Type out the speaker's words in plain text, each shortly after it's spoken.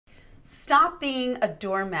Stop being a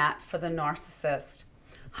doormat for the narcissist.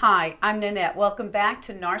 Hi, I'm Nanette. Welcome back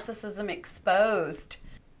to Narcissism Exposed.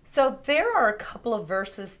 So there are a couple of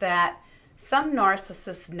verses that some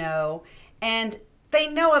narcissists know, and they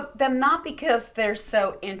know them not because they're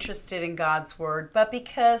so interested in God's Word, but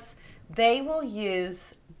because they will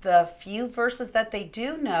use the few verses that they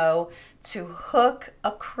do know to hook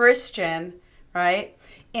a Christian, right,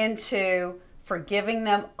 into forgiving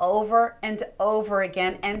them over and over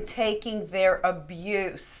again and taking their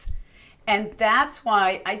abuse. And that's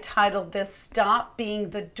why I titled this, Stop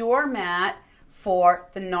Being the Doormat for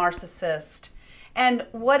the Narcissist. And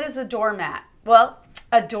what is a doormat? Well,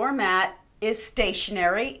 a doormat is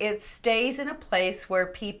stationary. It stays in a place where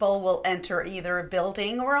people will enter either a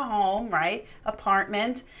building or a home, right?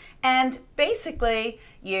 Apartment. And basically,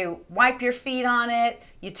 you wipe your feet on it,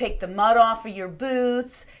 you take the mud off of your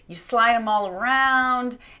boots, you slide them all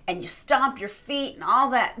around, and you stomp your feet, and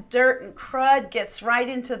all that dirt and crud gets right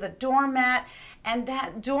into the doormat. And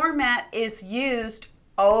that doormat is used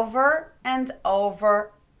over and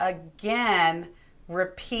over again,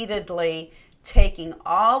 repeatedly, taking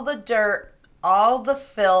all the dirt, all the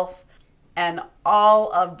filth, and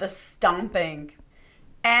all of the stomping.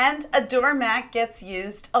 And a doormat gets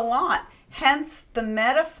used a lot. Hence the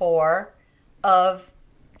metaphor of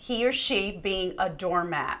he or she being a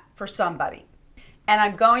doormat for somebody. And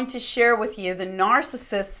I'm going to share with you the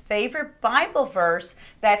narcissist's favorite Bible verse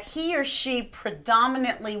that he or she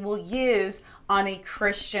predominantly will use on a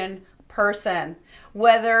Christian person.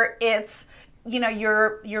 Whether it's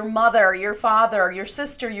your mother, your father, your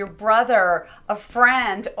sister, your brother, a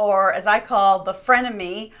friend, or as I call the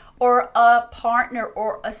frenemy, or a partner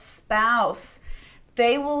or a spouse.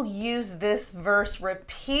 They will use this verse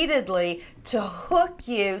repeatedly to hook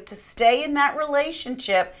you to stay in that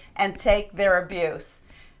relationship and take their abuse.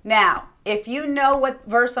 Now, if you know what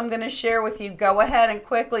verse I'm going to share with you, go ahead and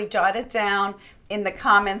quickly jot it down in the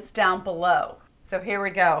comments down below. So here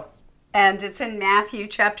we go. And it's in Matthew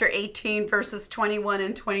chapter 18, verses 21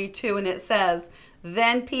 and 22, and it says,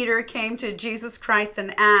 "Then Peter came to Jesus Christ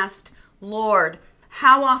and asked, 'Lord,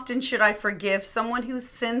 how often should I forgive someone who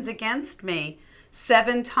sins against me?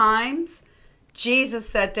 7 times?' Jesus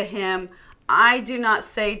said to him, 'I do not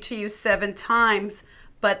say to you 7 times,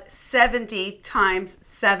 but 70 times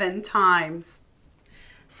 7 times.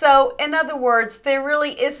 So, in other words, there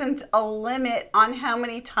really isn't a limit on how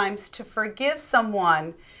many times to forgive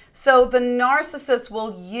someone. So the narcissist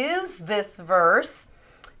will use this verse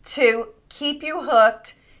to keep you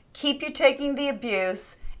hooked, keep you taking the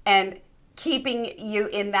abuse, and keeping you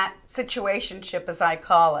in that situationship, as I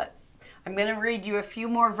call it. I'm going to read you a few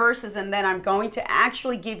more verses, and then I'm going to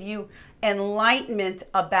actually give you enlightenment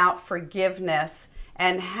about forgiveness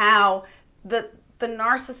and how the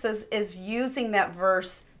narcissist is using that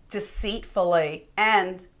verse deceitfully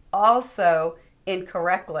and also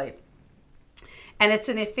incorrectly. And it's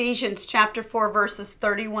in Ephesians chapter 4, verses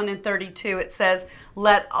 31 and 32. It says,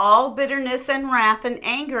 "Let all bitterness and wrath and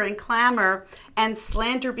anger and clamor and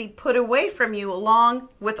slander be put away from you, along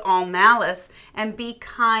with all malice, and be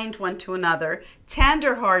kind one to another,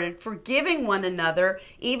 tender-hearted, forgiving one another,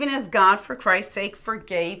 even as God for Christ's sake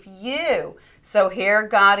forgave you." So here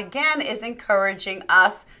God again is encouraging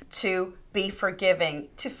us to be forgiving,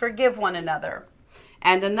 to forgive one another.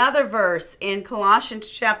 And another verse in Colossians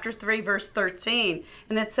chapter 3, verse 13.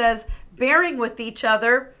 And it says, "Bearing with each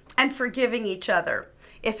other and forgiving each other.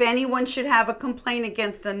 If anyone should have a complaint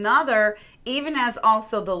against another, even as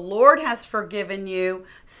also the Lord has forgiven you,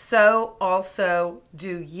 so also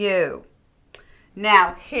do you."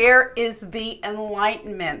 Now, here is the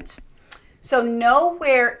enlightenment. So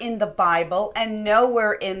nowhere in the Bible and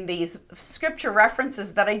nowhere in these scripture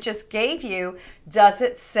references that I just gave you does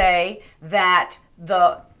it say that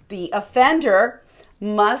the offender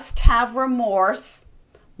must have remorse,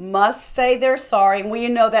 must say they're sorry. And we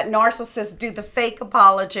know that narcissists do the fake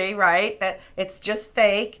apology, right? That it's just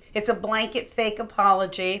fake. It's a blanket fake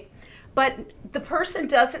apology. But the person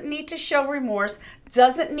doesn't need to show remorse,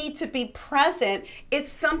 doesn't need to be present.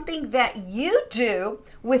 It's something that you do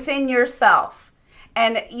within yourself.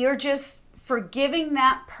 And you're just forgiving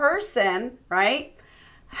that person, right?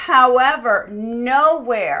 However,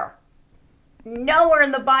 nowhere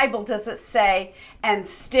in the Bible does it say, and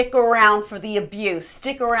stick around for the abuse,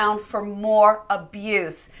 stick around for more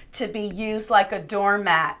abuse, to be used like a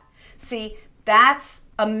doormat. See, that's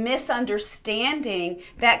a misunderstanding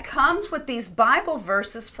that comes with these Bible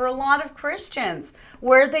verses for a lot of Christians,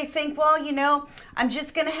 where they think, well, I'm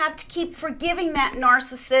just going to have to keep forgiving that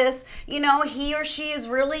narcissist. He or she is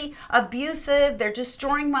really abusive. They're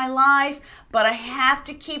destroying my life, but I have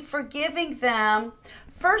to keep forgiving them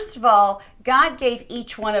First of all, God gave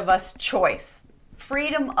each one of us choice,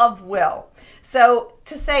 freedom of will. So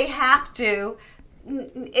to say have to,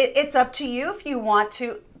 it's up to you if you want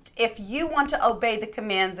to obey the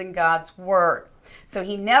commands in God's word. So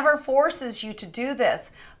he never forces you to do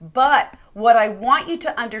this. But what I want you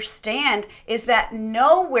to understand is that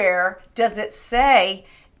nowhere does it say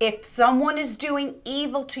if someone is doing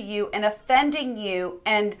evil to you and offending you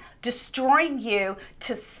and destroying you,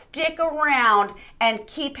 to stick around and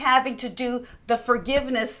keep having to do the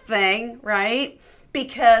forgiveness thing, right?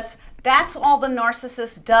 Because that's all the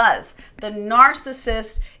narcissist does. The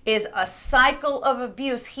narcissist is a cycle of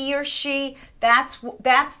abuse. He or she, that's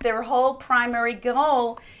their whole primary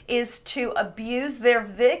goal, is to abuse their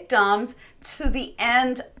victims to the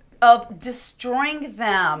end of destroying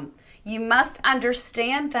them. You must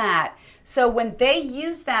understand that. So when they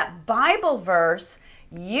use that Bible verse,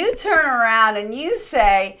 you turn around and you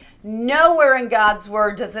say, nowhere in God's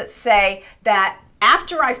word does it say that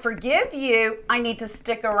after I forgive you, I need to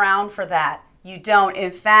stick around for that. You don't.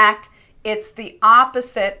 In fact, it's the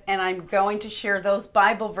opposite, and I'm going to share those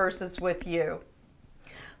Bible verses with you.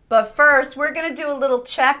 But first, we're going to do a little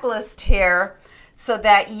checklist here so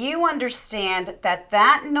that you understand that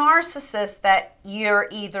that narcissist that you're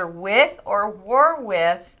either with or were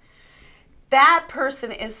with, that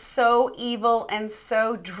person is so evil and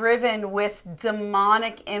so driven with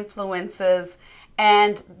demonic influences,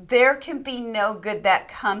 and there can be no good that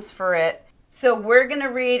comes for it. So we're going to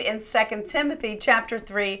read in 2 Timothy chapter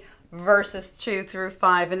 3, verses 2 through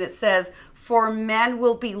 5, and it says, "For men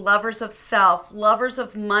will be lovers of self, lovers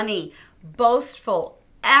of money, boastful,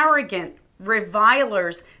 arrogant,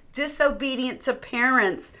 revilers, disobedient to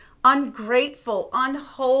parents, ungrateful,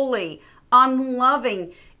 unholy,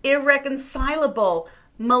 unloving, irreconcilable,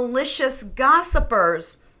 malicious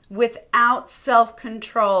gossipers, without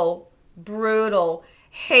self-control, brutal,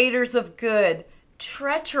 haters of good,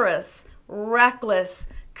 treacherous, reckless,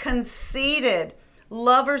 conceited,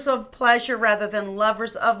 lovers of pleasure rather than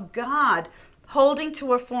lovers of God, holding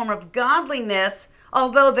to a form of godliness,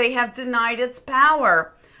 although they have denied its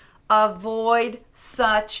power. Avoid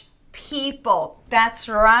such people." That's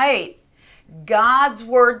right. God's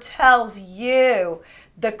word tells you,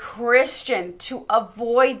 the Christian, to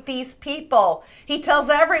avoid these people. He tells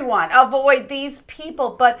everyone, avoid these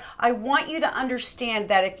people. But I want you to understand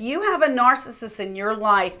that if you have a narcissist in your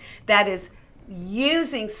life that is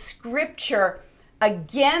using scripture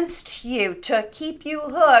against you to keep you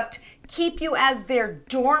hooked, keep you as their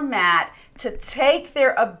doormat, to take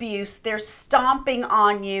their abuse, they're stomping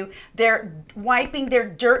on you, they're wiping their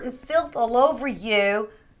dirt and filth all over you,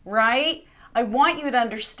 right? I want you to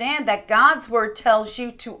understand that God's word tells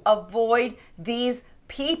you to avoid these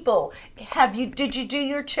people. Did you do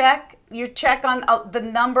your check? Your check on the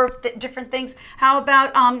number of different things? How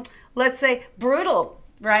about, let's say, brutal,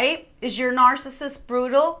 right? Is your narcissist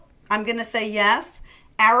brutal? I'm going to say yes.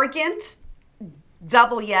 Arrogant?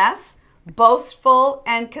 Double yes. Boastful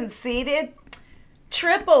and conceited?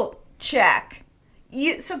 Triple check.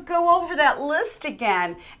 So go over that list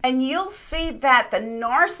again, and you'll see that the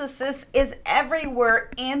narcissist is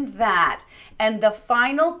everywhere in that. And the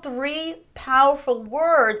final 3 powerful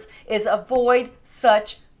words is avoid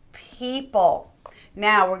such people.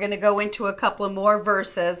 Now we're going to go into a couple of more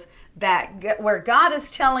verses where God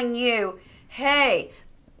is telling you, hey,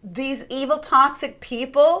 these evil, toxic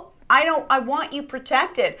people, I want you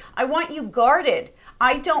protected. I want you guarded.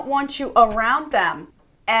 I don't want you around them.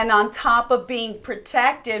 And on top of being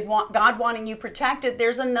protected, God wanting you protected,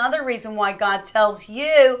 there's another reason why God tells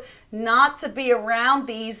you not to be around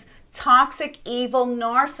these toxic, evil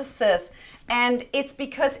narcissists. And it's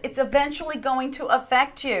because it's eventually going to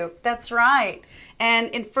affect you. That's right. And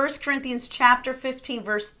in 1 Corinthians chapter 15,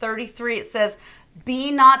 verse 33, it says,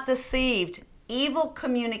 "Be not deceived. Evil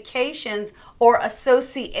communications or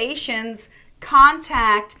associations,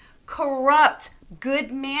 contact, corrupt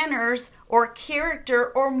good manners or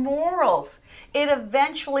character or morals." It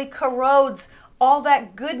eventually corrodes all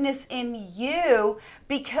that goodness in you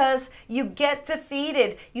because you get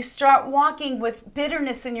defeated. You start walking with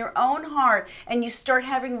bitterness in your own heart, and you start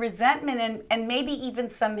having resentment and maybe even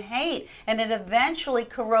some hate, and it eventually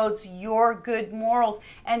corrodes your good morals.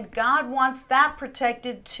 And God wants that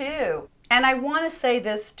protected too. And I want to say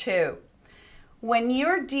this too. When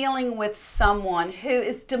you're dealing with someone who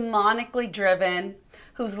is demonically driven,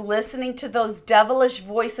 who's listening to those devilish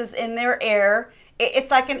voices in their ear, it's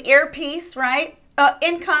like an earpiece, right?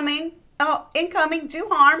 Incoming. Oh, incoming. Do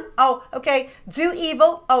harm. Oh, okay. Do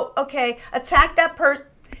evil. Oh, okay. Attack that person.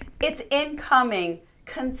 It's incoming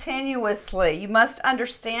continuously. You must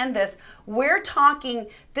understand this. We're talking,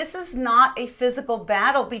 this is not a physical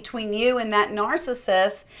battle between you and that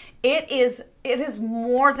narcissist. It is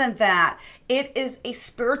more than that. It is a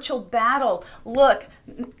spiritual battle. Look,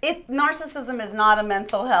 narcissism is not a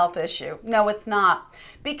mental health issue. No, it's not.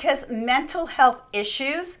 Because mental health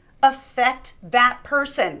issues affect that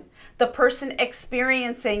person, the person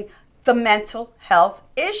experiencing the mental health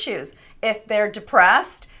issues. If they're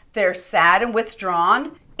depressed, they're sad and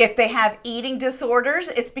withdrawn. If they have eating disorders,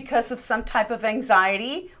 it's because of some type of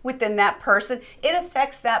anxiety within that person. It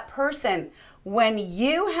affects that person. When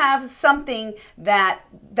you have something that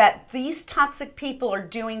these toxic people are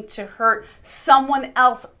doing to hurt someone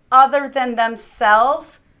else other than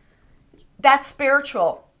themselves, that's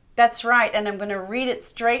spiritual. That's right, and I'm going to read it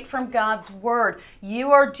straight from God's Word.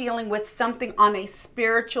 You are dealing with something on a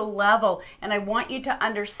spiritual level, and I want you to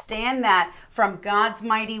understand that from God's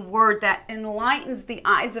mighty Word that enlightens the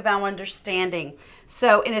eyes of our understanding.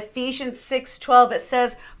 So in Ephesians 6:12 it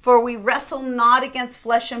says, "For we wrestle not against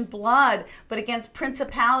flesh and blood, but against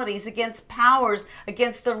principalities, against powers,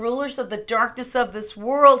 against the rulers of the darkness of this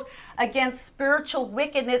world, against spiritual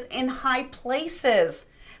wickedness in high places."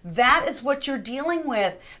 That is what you're dealing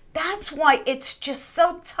with. That's why it's just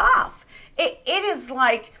so tough. It is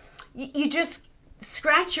like you just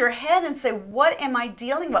scratch your head and say, what am I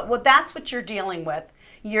dealing with? Well, that's what you're dealing with.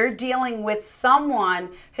 You're dealing with someone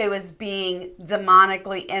who is being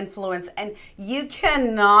demonically influenced, and you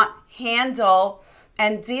cannot handle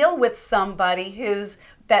and deal with somebody who's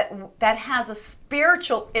that has a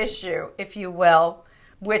spiritual issue, if you will,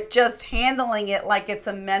 with just handling it like it's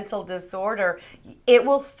a mental disorder. It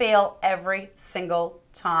will fail every single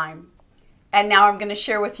time. And now I'm going to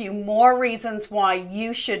share with you more reasons why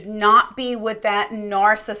you should not be with that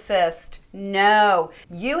narcissist. No,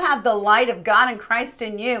 you have the light of God and Christ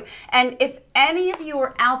in you. And if any of you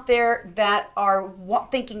are out there that are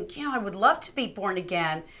thinking, I would love to be born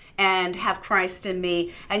again and have Christ in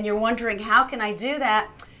me, and you're wondering, how can I do that?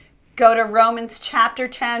 Go to Romans chapter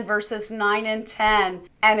 10, verses 9 and 10.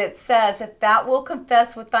 And it says, "If thou wilt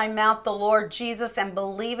confess with thy mouth the Lord Jesus and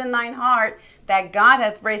believe in thine heart that God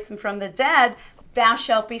hath raised him from the dead, thou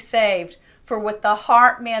shalt be saved. For with the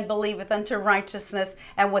heart man believeth unto righteousness,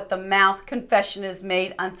 and with the mouth confession is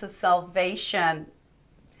made unto salvation."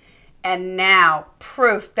 And now,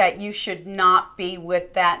 proof that you should not be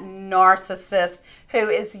with that narcissist who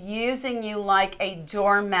is using you like a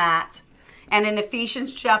doormat. And in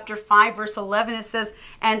Ephesians chapter 5, verse 11, it says,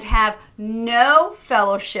 "And have no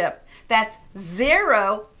fellowship," that's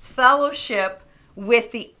zero fellowship,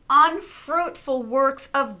 "with the unfruitful works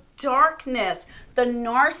of darkness." The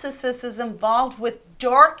narcissist is involved with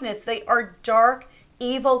darkness. They are dark,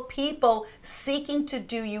 evil people seeking to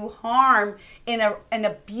do you harm in an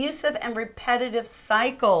abusive and repetitive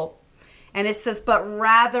cycle. And it says, "But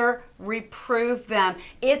rather reprove them."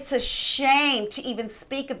 It's a shame to even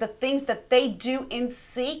speak of the things that they do in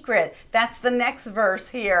secret. That's the next verse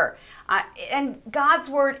here. And God's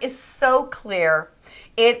Word is so clear.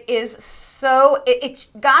 It is so,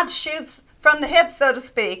 God shoots from the hip, so to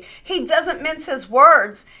speak. He doesn't mince his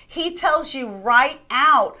words. He tells you right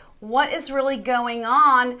out what is really going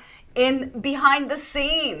on behind the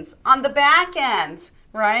scenes, on the back end,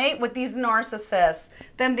 right, with these narcissists.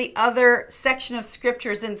 Then the other section of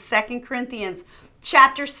scriptures in 2 Corinthians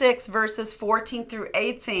chapter 6, verses 14 through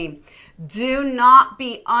 18. "Do not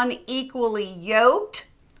be unequally yoked,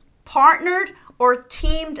 partnered, or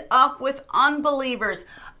teamed up with unbelievers."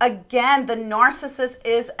 Again, the narcissist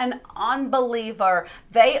is an unbeliever.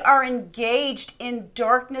 They are engaged in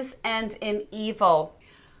darkness and in evil.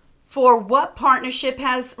 "For what partnership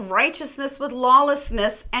has righteousness with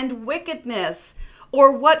lawlessness and wickedness? Or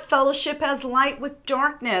what fellowship has light with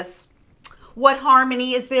darkness? What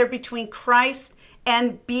harmony is there between Christ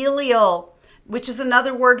and Belial," which is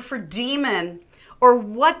another word for demon? "Or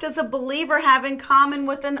what does a believer have in common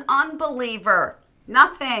with an unbeliever?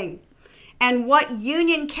 Nothing. And what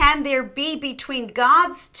union can there be between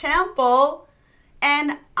God's temple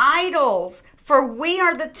and idols? For we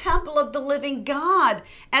are the temple of the living God.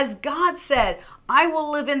 As God said, 'I will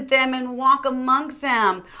live in them and walk among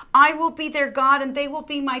them. I will be their God and they will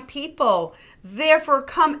be my people.' Therefore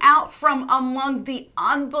come out from among the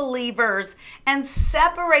unbelievers and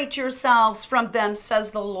separate yourselves from them,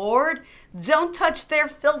 says the Lord. Don't touch their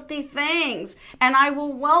filthy things, and I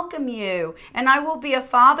will welcome you, and I will be a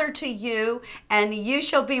father to you, and you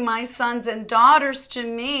shall be my sons and daughters to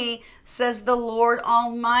me, says the Lord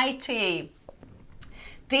Almighty."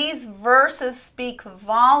 These verses speak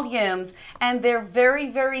volumes, and they're very,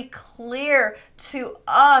 very clear to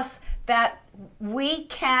us that we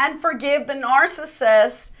can forgive the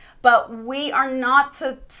narcissist, but we are not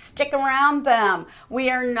to stick around them.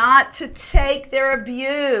 We are not to take their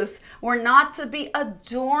abuse. We're not to be a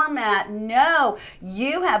doormat. No,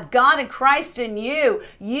 you have God and Christ in you.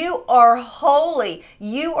 You are holy.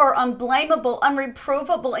 You are unblameable,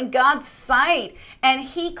 unreprovable in God's sight. And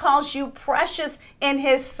He calls you precious in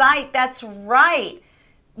His sight. That's right.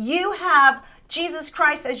 You have Jesus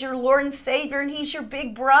Christ as your Lord and Savior, and He's your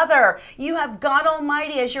big brother. You have God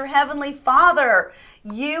Almighty as your Heavenly Father.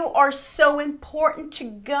 You are so important to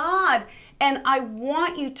God, and I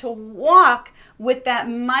want you to walk with that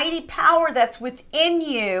mighty power that's within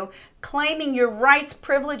you, claiming your rights,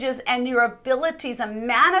 privileges, and your abilities, and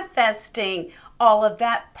manifesting all of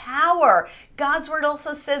that power. God's Word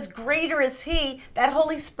also says, greater is He, that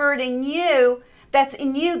Holy Spirit in you, that's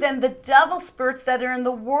in you, than the devil spirits that are in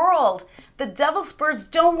the world. The devil spirits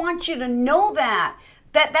don't want you to know that.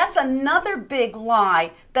 That's another big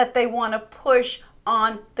lie that they want to push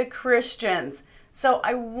on the Christians. So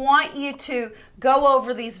I want you to go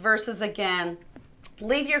over these verses again.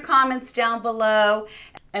 Leave your comments down below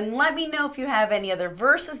and let me know if you have any other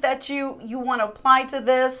verses that you want to apply to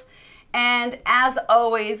this. And as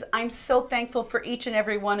always, I'm so thankful for each and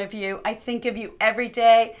every one of you. I think of you every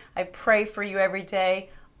day. I pray for you every day.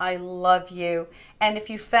 I love you. And if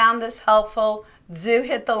you found this helpful, do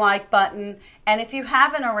hit the like button. And if you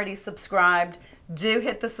haven't already subscribed, do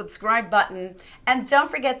hit the subscribe button. And don't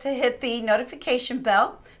forget to hit the notification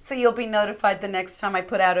bell so you'll be notified the next time I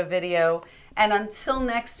put out a video. And until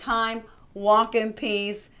next time, walk in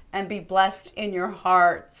peace and be blessed in your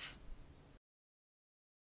hearts.